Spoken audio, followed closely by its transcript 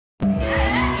Hundreds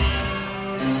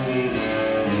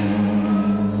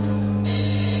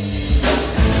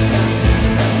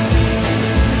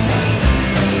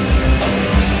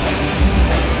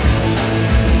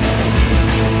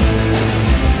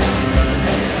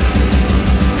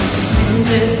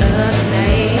of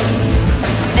days,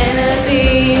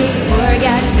 enemies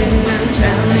forgotten. I'm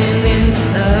drowning in the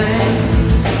stars.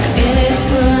 It's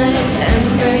blood to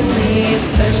embrace me,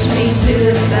 push me to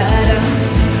the bottom.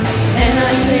 And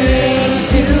I cling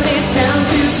to this sound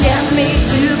to get me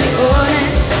to be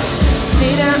honest.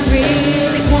 Didn't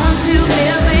really want to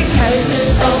live because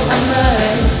that's all I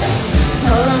must.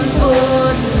 All I'm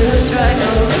for is a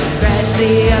struggle,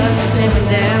 gradually oxygen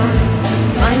down.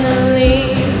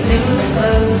 Finally, things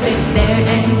closing.